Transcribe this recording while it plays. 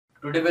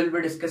Today we'll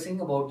be discussing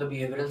about the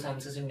behavioral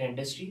sciences in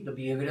dentistry. The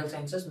behavioral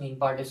sciences main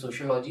part is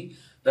sociology.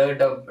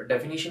 The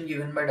definition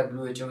given by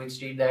WHO which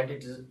state that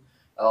it's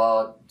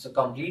a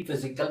complete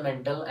physical,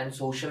 mental and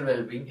social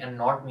well-being and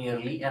not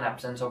merely an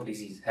absence of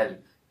disease, health.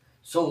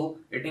 So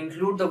it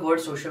includes the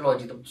word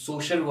sociology. The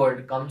social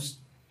word comes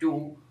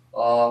to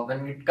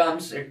when it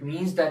comes, it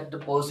means that the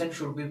person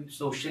should be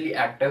socially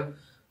active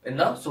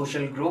in a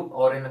social group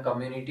or in a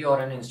community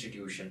or an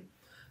institution.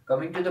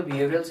 Coming to the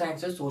behavioral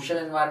sciences, social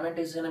environment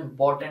is as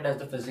important as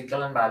the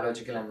physical and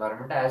biological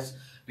environment, as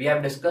we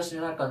have discussed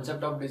in our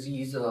concept of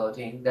disease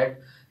thing, that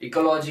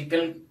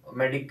ecological,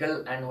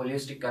 medical and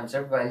holistic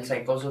concept, while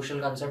psychosocial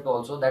concept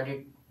also, that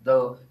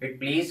it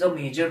plays a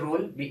major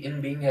role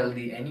in being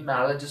healthy. Any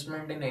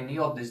maladjustment in any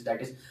of this,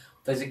 that is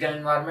physical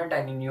environment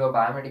and in your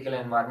biomedical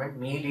environment,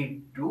 may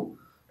lead to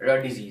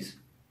disease.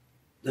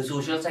 The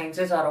social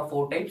sciences are of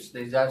four types.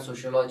 These are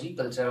sociology,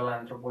 cultural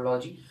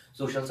anthropology,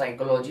 social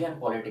psychology and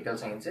political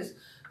sciences.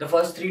 The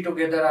first three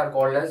together are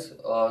called as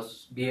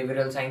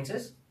behavioral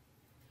sciences.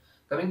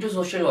 Coming to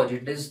sociology,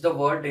 it is the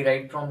word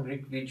derived from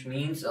Greek, which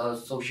means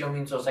socio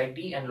means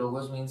society and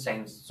logos means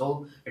science.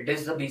 So it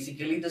is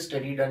basically the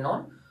study done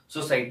on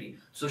society.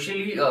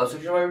 Sociology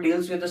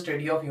deals with the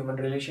study of human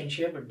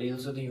relationship. It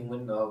deals with the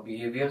human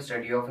behavior,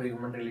 study of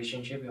human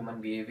relationship,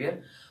 human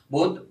behavior,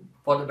 both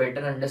for the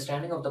better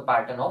understanding of the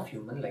pattern of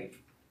human life.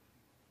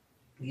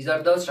 These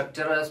are the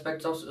structural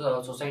aspects of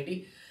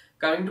society.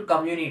 Coming to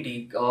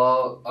community,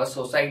 a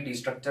society,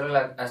 structural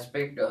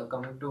aspect,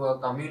 coming to a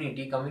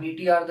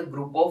community are the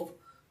group of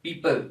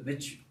people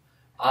which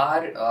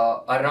are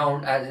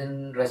around as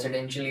in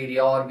residential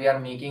area, or we are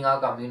making our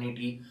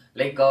community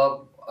like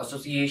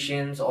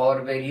associations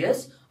or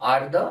various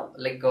are the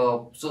like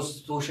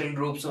social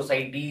groups,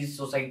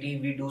 society,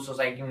 we do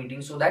society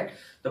meetings so that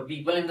the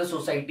people in the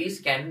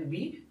societies can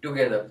be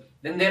together.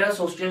 Then there are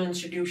social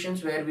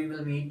institutions where we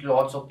will meet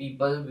lots of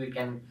people, we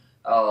can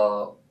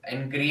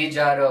encourage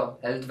our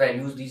health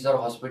values. These are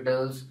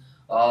hospitals,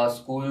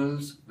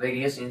 schools,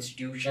 various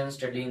institutions,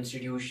 study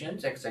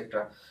institutions,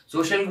 etc.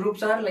 Social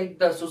groups are like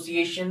the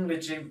association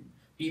which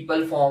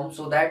people form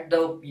so that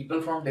the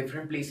people from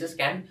different places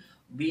can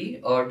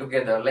be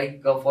together.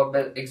 Like for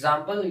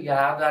example, you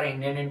have our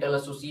Indian Dental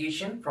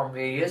Association. From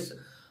various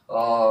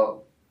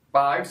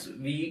parts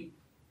we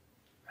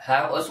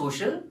have a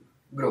social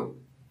group.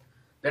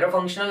 There are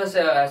functional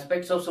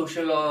aspects of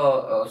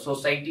social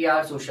society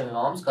are social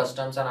norms,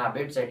 customs and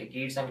habits,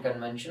 etiquettes and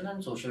convention,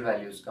 and social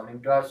values.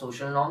 Coming to our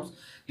social norms,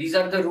 these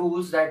are the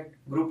rules that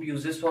group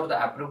uses for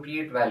the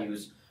appropriate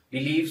values,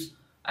 beliefs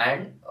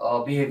and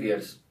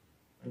behaviors.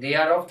 They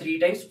are of three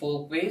types: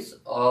 folkways,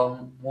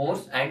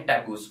 mores and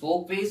taboos.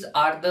 Folkways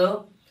are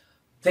the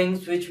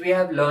things which we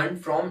have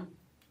learned from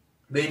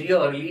very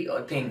early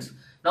things.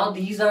 Now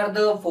these are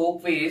the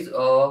folkways.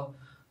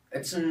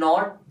 It's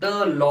not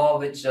the law,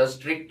 which a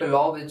strict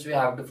law which we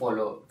have to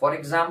follow. For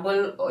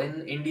example,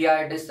 in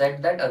India it is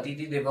said that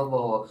Atithi Deva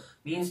Bhava,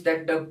 means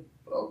that the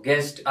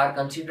guests are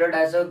considered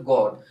as a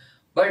god.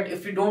 But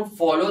if you don't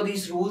follow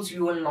these rules,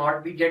 you will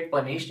not be get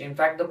punished. In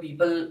fact, the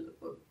people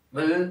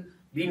will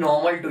be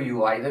normal to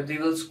you. Either they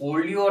will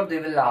scold you or they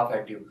will laugh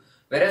at you.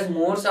 Whereas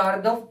mores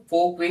are the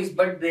folkways,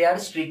 but they are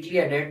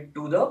strictly adhered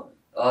to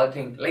the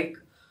thing, like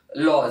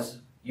laws.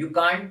 You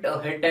can't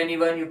hit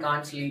anyone, you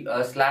can't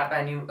slap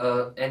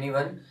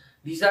anyone.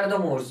 These are the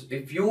mores.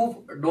 If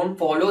you don't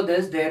follow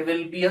this, there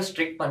will be a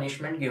strict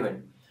punishment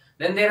given.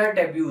 Then there are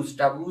taboos.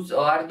 Taboos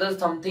are the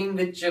something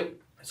which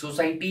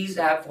societies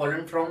have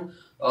fallen from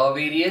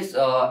various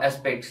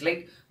aspects,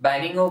 like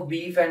banning of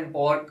beef and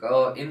pork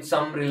in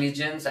some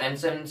religions,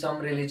 and in some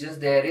religions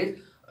there is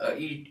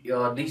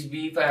these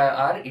beef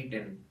are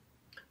eaten.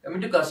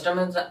 Coming to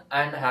customs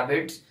and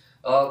habits,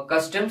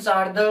 customs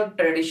are the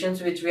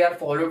traditions which we are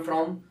followed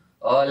from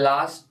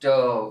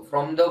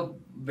from the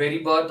very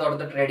birth, or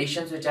the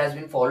traditions which has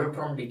been followed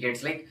from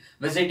decades. Like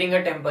visiting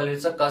a temple,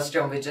 it's a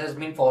custom which has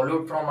been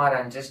followed from our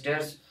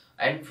ancestors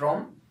and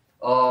from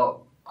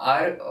our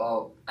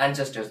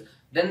ancestors.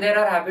 Then there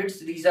are habits.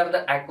 These are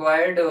the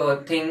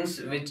acquired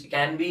things which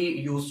can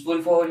be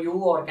useful for you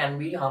or can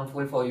be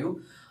harmful for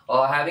you.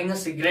 Having a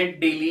cigarette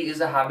daily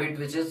is a habit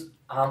which is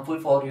harmful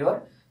for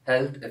your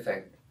health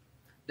effect.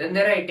 Then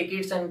there are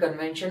etiquettes and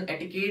convention.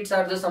 Etiquettes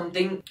are the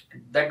something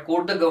that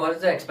code the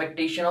governs the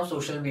expectation of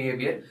social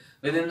behavior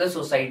within the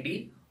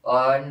society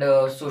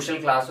and social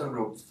class or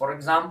groups. For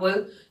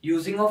example,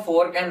 using a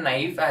fork and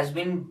knife has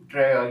been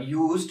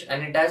used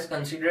and it has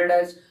considered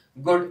as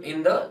good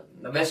in the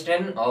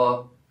Western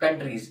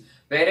countries.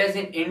 Whereas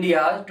in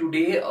India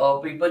today,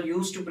 people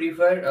used to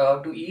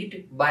prefer to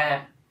eat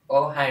by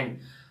hand.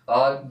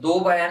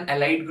 Though by an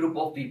allied group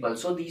of people.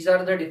 So these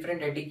are the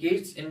different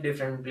etiquettes in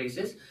different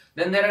places.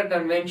 Then there are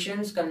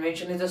conventions.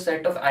 Convention is a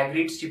set of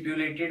agreed,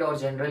 stipulated or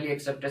generally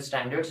accepted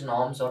standards,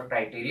 norms or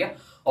criteria,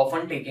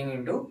 often taking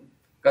into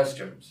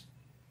customs.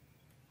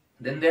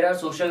 Then there are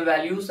social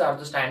values, are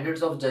the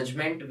standards of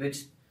judgment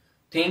which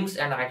things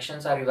and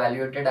actions are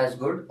evaluated as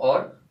good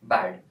or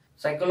bad.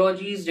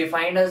 Psychology is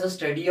defined as a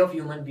study of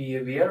human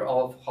behavior,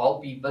 of how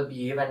people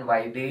behave and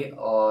why they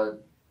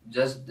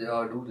just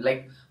do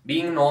like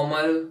being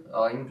normal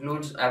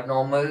includes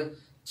abnormal,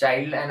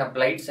 child, and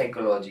applied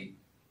psychology.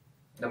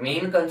 The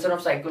main concern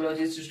of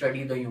psychology is to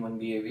study the human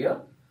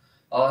behavior.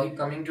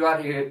 Coming to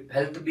our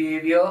health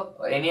behavior,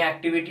 any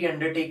activity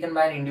undertaken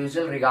by an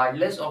individual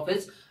regardless of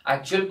his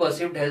actual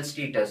perceived health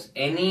status,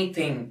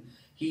 anything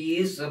he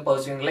is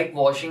pursuing, like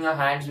washing our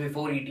hands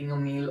before eating a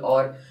meal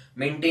or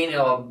maintain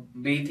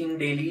bathing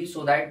daily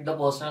so that the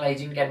personal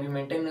hygiene can be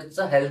maintained, it's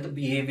a health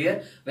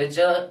behavior which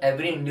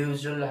every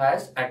individual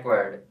has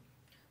acquired.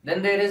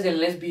 Then there is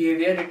illness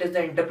behavior. It is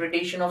the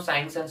interpretation of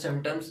signs and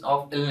symptoms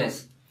of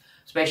illness,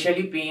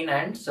 especially pain,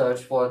 and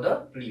search for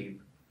the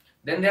relief.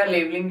 Then there are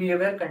labeling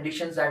behavior,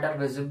 conditions that are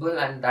visible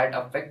and that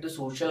affect the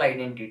social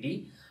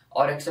identity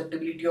or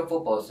acceptability of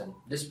a person.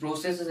 This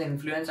process is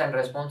influence and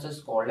response is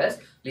called as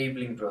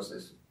labeling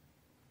process.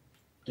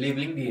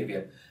 Labeling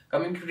behavior.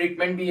 Coming to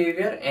treatment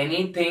behavior,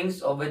 any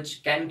things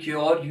which can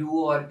cure you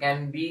or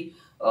can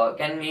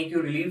make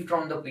you relieved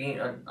from the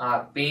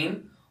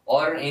pain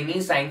or any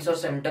signs or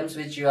symptoms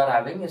which you are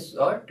having is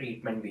a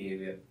treatment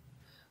behavior.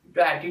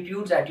 To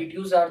attitudes,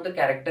 attitudes are the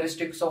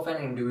characteristics of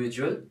an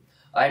individual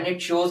and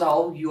it shows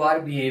how you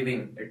are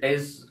behaving. It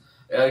is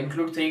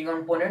include three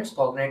components: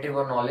 cognitive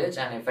or knowledge,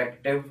 and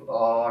affective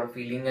or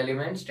feeling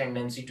elements,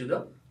 tendency to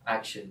the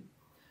action.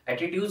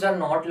 Attitudes are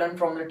not learned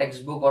from the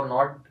textbook or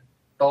not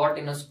taught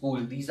in a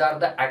school. These are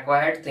the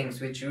acquired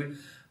things which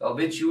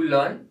you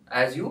learn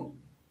as you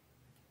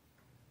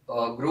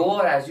grow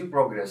or as you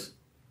progress.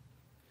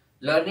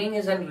 Learning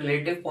is a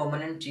relative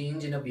permanent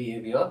change in a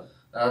behavior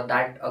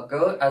that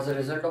occur as a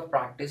result of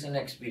practice and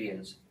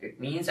experience. It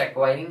means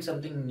acquiring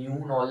something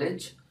new,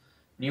 knowledge,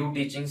 new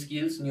teaching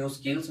skills, new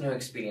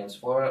experience.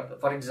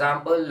 For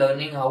example,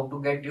 learning how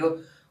to get your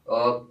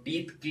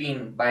teeth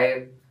clean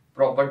by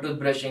proper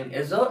toothbrushing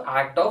is an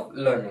act of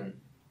learning.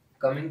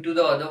 Coming to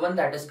the other one,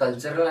 that is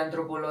cultural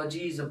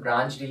anthropology, is a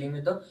branch dealing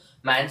with the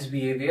man's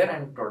behavior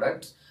and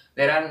products.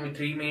 There are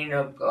three main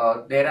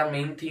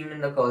main theme in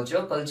the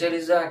culture. Culture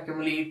is the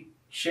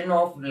accumulation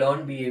of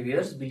learned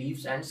behaviors,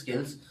 beliefs, and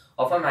skills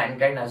of a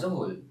mankind as a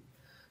whole.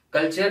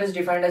 Culture is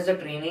defined as the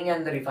training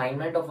and the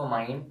refinement of a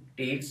mind,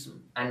 tastes,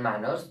 and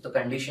manners, the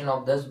condition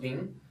of thus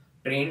being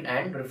trained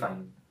and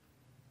refined.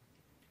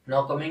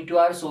 Now coming to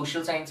our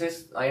social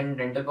sciences and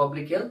dental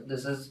public health,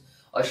 this is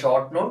a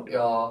short note.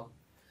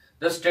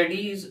 The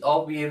studies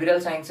of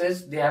behavioral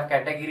sciences, they have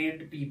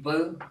categorized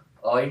people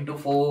into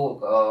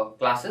four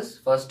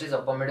classes. First is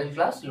upper middle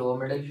class, lower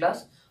middle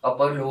class,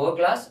 upper lower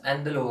class,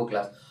 and the lower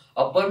class.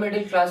 Upper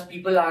middle class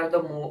people are the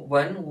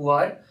one who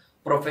are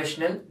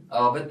professional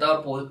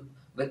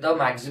with a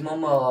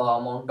maximum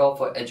amount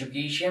of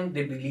education.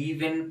 They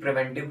believe in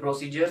preventive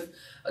procedures.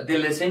 They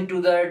listen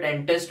to the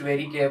dentist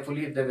very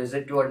carefully. If they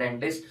visit to a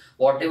dentist,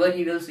 whatever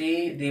he will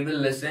say, they will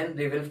listen,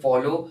 they will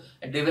follow,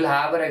 and they will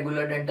have a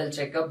regular dental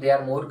checkup. They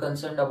are more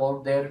concerned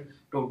about their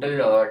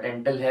total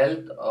dental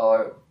health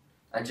or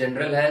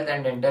general health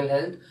and dental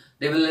health.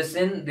 They will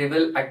listen, they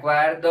will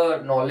acquire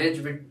the knowledge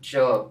which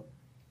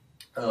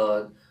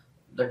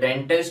the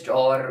dentist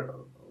or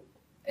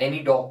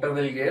any doctor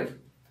will give.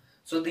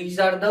 So these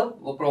are the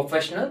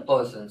professional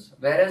persons,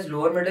 whereas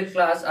lower middle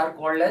class are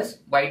called as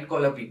white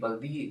collar people.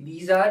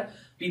 These are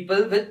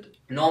people with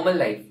normal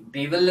life.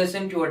 They will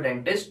listen to a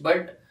dentist,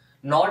 but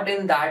not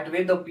in that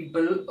way. The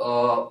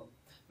people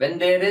when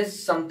there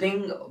is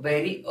something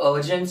very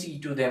urgency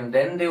to them,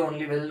 then they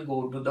only will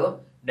go to the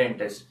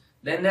dentist.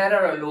 Then there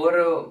are a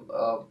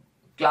lower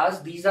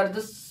class. These are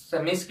the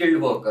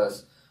semi-skilled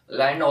workers,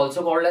 and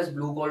also called as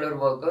blue collar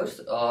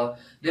workers.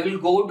 They will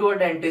go to a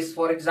dentist.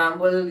 For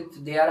example,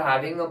 if they are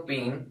having a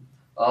pain,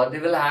 they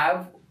will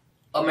have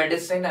a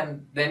medicine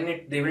and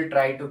then they will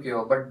try to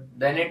cure, but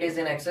then it is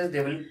in excess,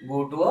 they will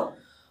go to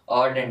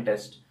a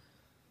dentist.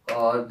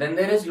 Then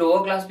there is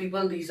lower class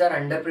people. These are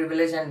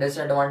underprivileged and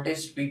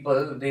disadvantaged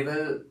people. They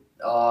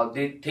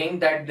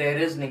think that there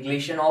is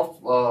neglection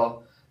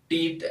of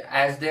teeth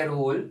as their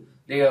whole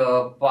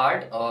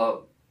part.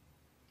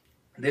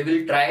 They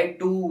will try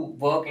to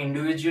work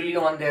individually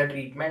on their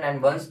treatment,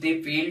 and once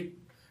they fail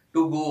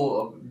to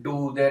go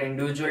do their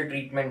individual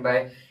treatment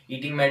by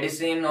eating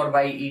medicine or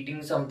by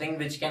eating something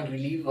which can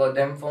relieve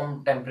them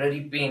from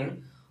temporary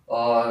pain,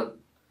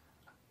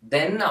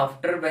 then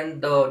after, when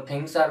the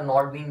things are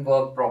not being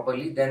worked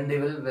properly, then they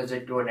will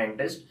visit to a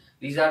dentist.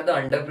 These are the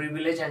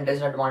underprivileged and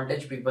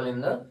disadvantaged people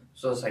in the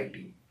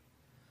society.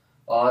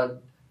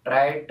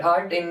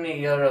 Trithart in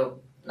year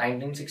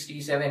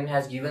 1967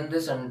 has given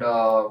this and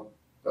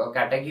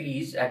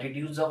categories,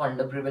 attitudes of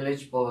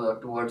underprivileged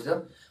towards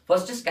the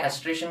first is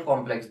castration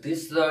complex.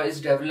 This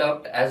is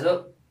developed as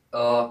a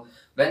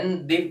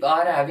when they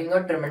are having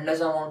a tremendous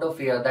amount of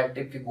fear that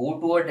if you go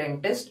to a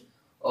dentist,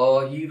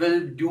 he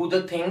will do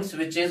the things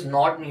which is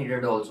not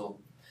needed also.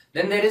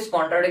 Then there is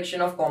contradiction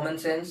of common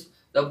sense.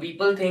 The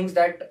people thinks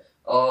that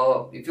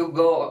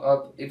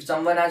if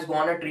someone has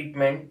gone a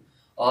treatment,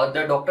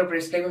 the doctor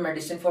prescribes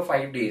medicine for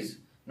 5 days.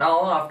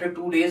 Now after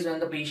 2 days, when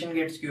the patient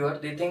gets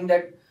cured, they think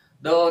that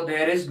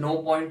there is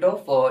no point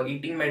of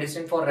eating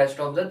medicine for rest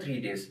of the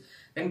 3 days.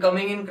 Then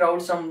coming in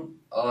crowd, some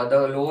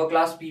the lower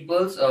class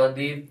peoples,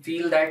 they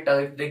feel that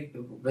if they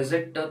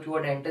visit to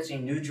a dentist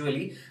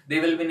individually, they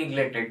will be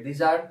neglected.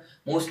 These are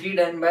mostly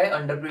done by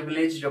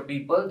underprivileged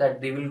people,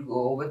 that they will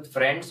go with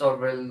friends or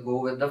will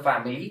go with the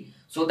family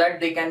so that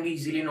they can be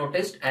easily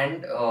noticed,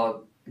 and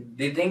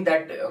they think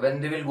that when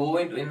they will go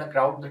into in the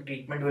crowd, the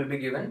treatment will be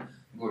given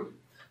good.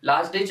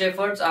 Last ditch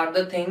efforts are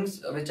the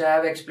things which I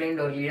have explained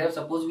earlier.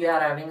 Suppose we are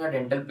having a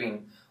dental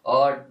pain,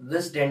 or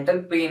this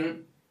dental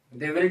pain,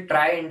 they will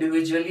try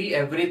individually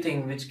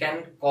everything which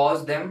can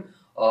cause them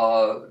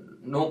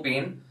no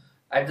pain.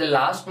 At the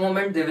last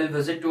moment, they will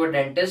visit to a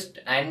dentist,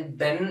 and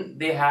then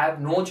they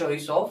have no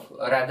choice of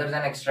rather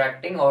than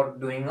extracting or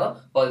doing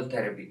a pulp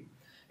therapy.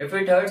 If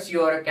it hurts,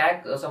 you are a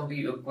quack. Some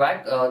people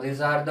quack.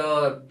 These are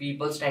the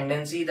people's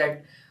tendency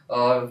that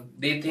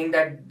they think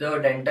that the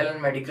dental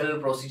and medical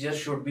procedures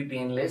should be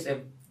painless. If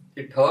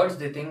it hurts,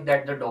 they think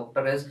that the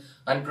doctor is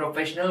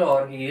unprofessional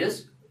or he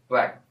is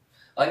quack.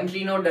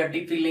 Unclean or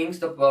dirty feelings,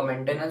 the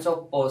maintenance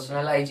of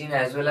personal hygiene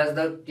as well as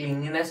the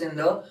cleanliness in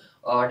the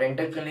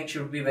dental clinic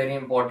should be very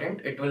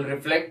important. It will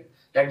reflect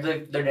that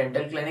the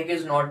dental clinic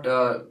is not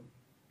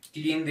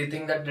clean, they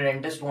think that the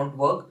dentist won't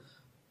work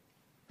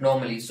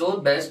normally. So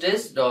best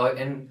is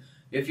in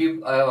if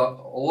you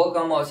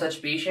overcome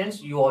such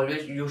patients,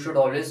 you should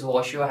always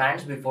wash your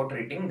hands before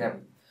treating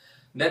them.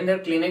 Then their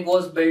clinic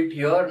was built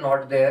here,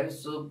 not there.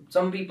 So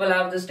some people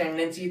have this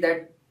tendency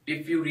that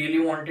if you really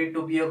wanted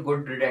to be a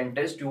good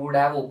dentist, you would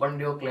have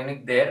opened your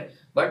clinic there,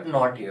 but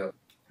not here.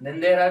 Then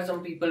there are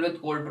some people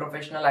with cold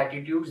professional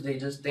attitudes. They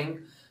just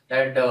think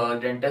that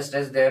dentist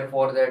is there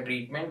for their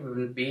treatment. We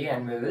will pay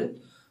and we will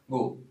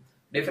go.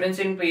 Difference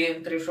in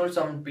pain threshold.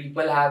 Some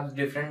people have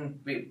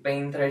different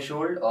pain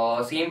threshold.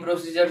 Same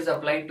procedure is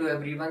applied to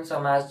everyone.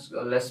 Some has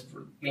less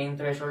pain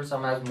threshold.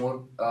 Some has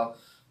more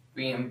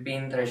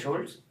pain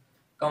thresholds.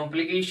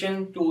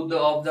 Complication to the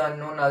of the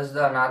unknown as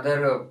the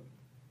another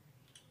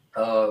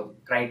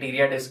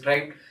criteria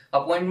described.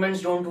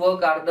 Appointments don't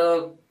work are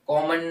the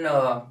common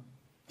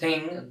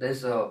thing.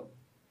 This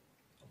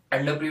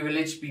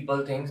underprivileged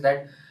people thinks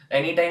that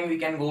anytime we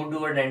can go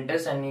to a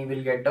dentist and we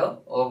will get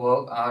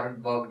our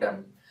work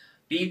done.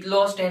 Teeth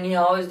lost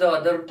anyhow is the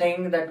other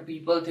thing, that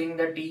people think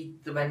that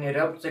teeth when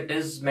erupts it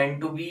is meant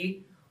to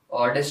be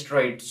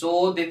destroyed.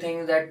 So they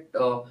think that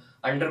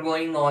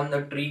undergoing on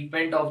the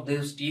treatment of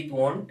this teeth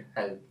won't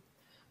help.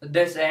 With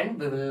this end,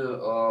 we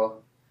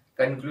will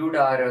conclude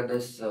our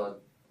this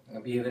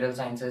behavioral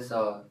sciences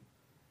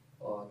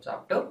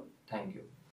chapter. Thank you.